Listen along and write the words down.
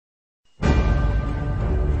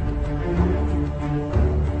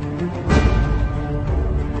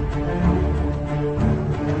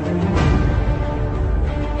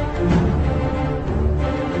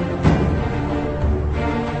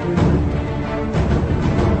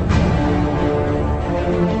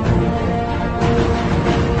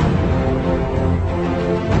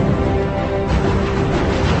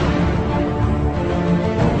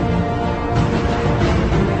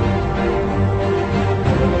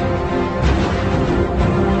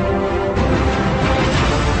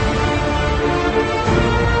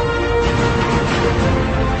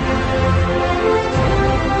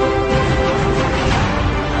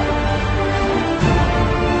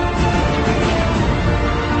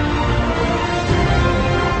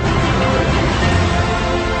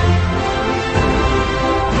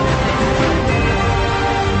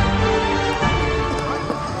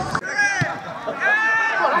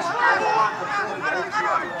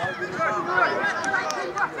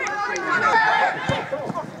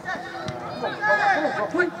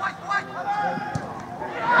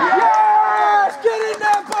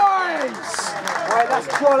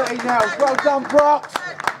Quality nails. Well done, Brock.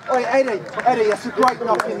 Oi, Eddie, that's a great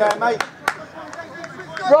knock in there, mate.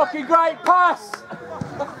 Rocky, great pass.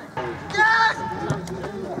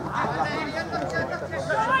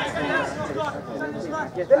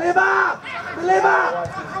 Deliver! Deliver!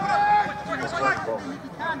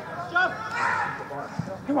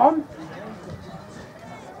 Come on.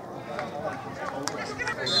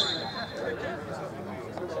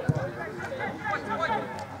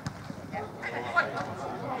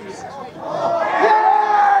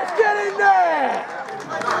 Yes! Get in there!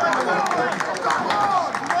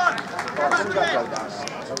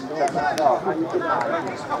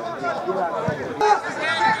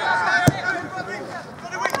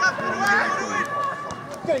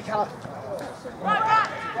 Good, Callum.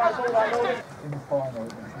 In the final,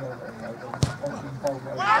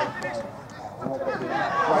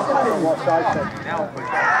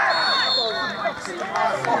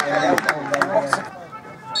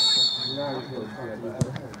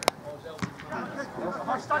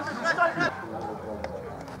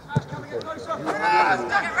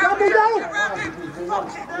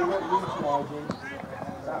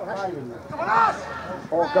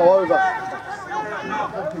 or go over.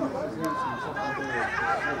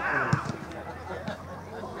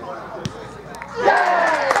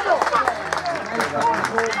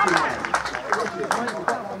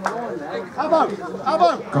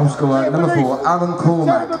 Goal scorer number 4, Alan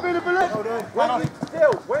Cormack.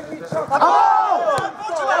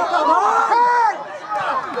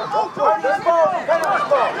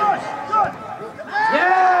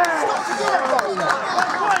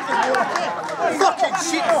 Fucking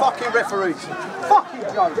shit, fucking referees. Fucking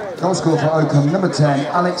joke. Goal scorer for Oakham, number 10,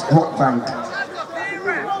 Alex Brockbank.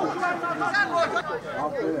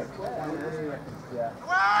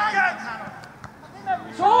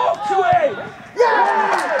 Talk to him! Yeah!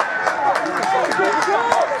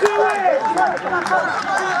 Talk to him!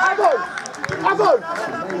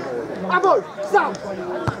 Abo! Stop!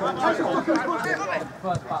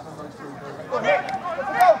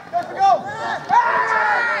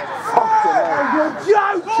 You're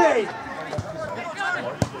joking!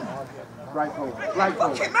 Right ball.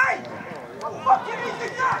 Fucking mate! What fucking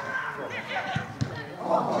is that?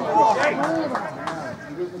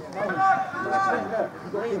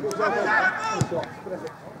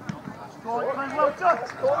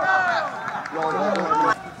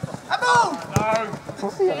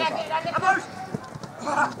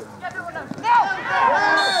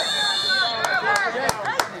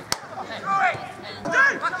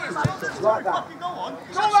 Like that. Go on.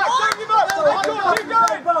 Go back. Don't give up. Keep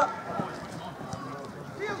going.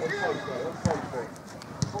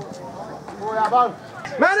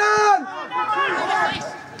 Man on!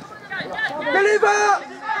 Deliver!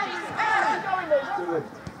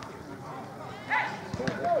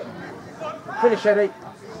 Finish, Eddie.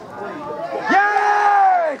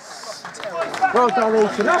 Yes! Well done,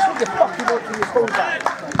 Ethan. That's what you fucking want from your fullback.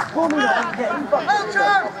 Come on, get him back.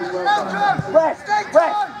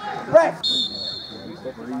 Ref!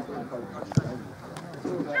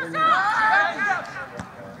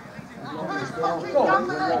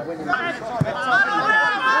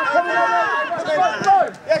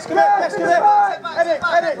 Yes, come here. Edit.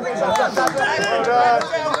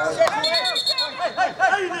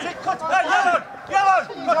 Yellow.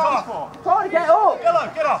 Trying to get up. Yellow,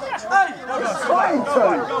 get up. Hey,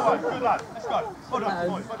 good lad. Let's go. Well done,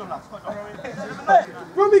 lads.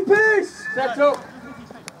 Rummy Peace. Set up.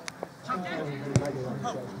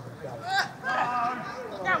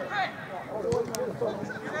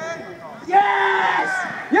 Yes!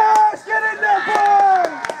 Get in there,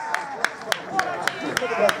 boys!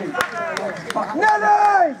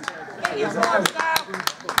 Nelly!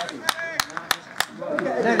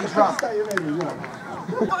 Nelly's run.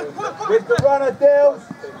 With the runner, Dills.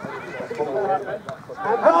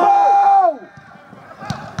 And ball!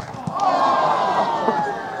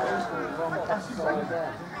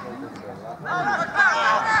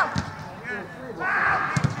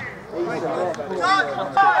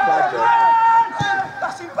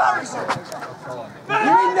 That's embarrassing.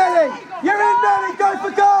 You're in, Nelly. Go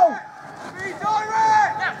for goal.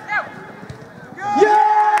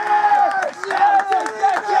 Yes!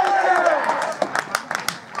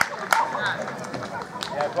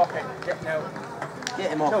 Yeah, block it. Get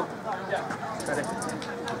him off. Ready.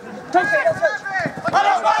 Take it.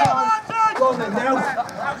 Go on then, Nels.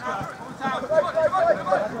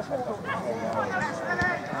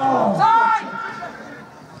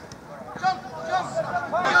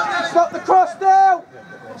 Stop the cross now!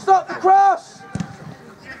 Stop the cross!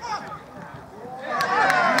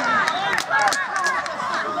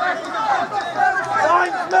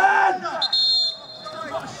 Signs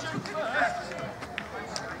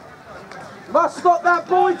Must stop that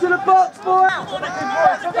ball into the box, boy!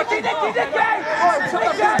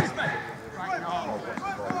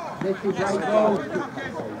 Nicky, great ball.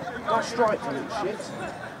 Nice strike, you little shit.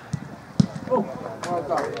 Oh, well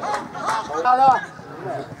done.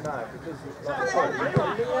 No, because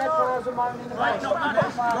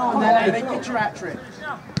oh, Nelly, get your hat trick.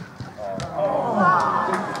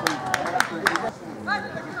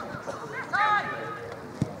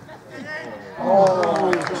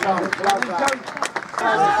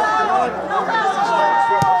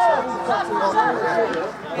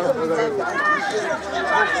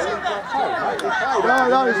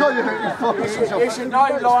 No, it's not you. You should know,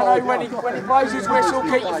 Lino, when he blows his whistle,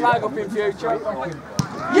 keep your flag up in future.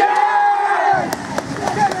 Yeah!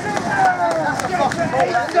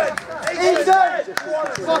 Ethan!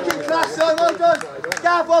 Fucking class, son, well done.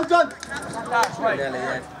 Gav, well done. That's right.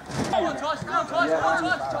 Come on, Tosh, come on, Tosh, come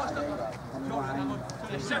on, Tosh.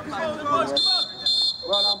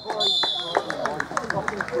 Well done, boys.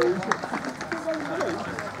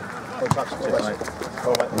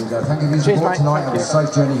 Thank you for your support tonight. Have a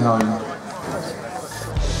safe journey home.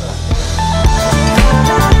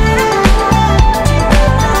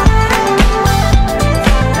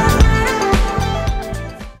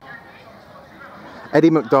 Eddie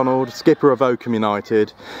McDonald, skipper of Oakham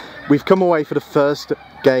United. We've come away for the first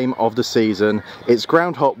game of the season. It's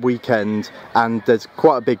Ground Hop weekend and there's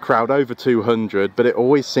quite a big crowd, over 200, but it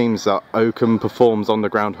always seems that Oakham performs on the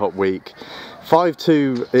Ground Hop week.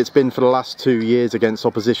 5-2 it's been for the last 2 years against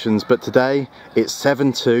oppositions, but today it's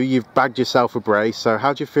 7-2. You've bagged yourself a brace, so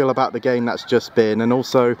how do you feel about the game that's just been, and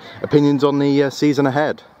also opinions on the season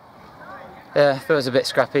ahead? Yeah, I thought it was a bit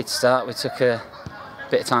scrappy to start. We took a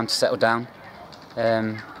bit of time to settle down.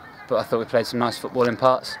 But I thought we played some nice football in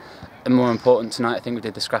parts, and more important tonight I think we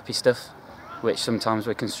did the scrappy stuff, which sometimes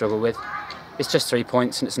we can struggle with. It's just 3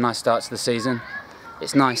 points and it's a nice start to the season.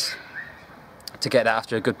 It's nice to get that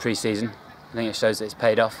after a good pre-season. I think it shows that it's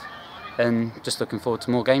paid off, and just looking forward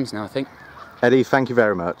to more games now, I think. Eddie, thank you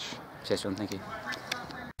very much. Cheers, John, thank you.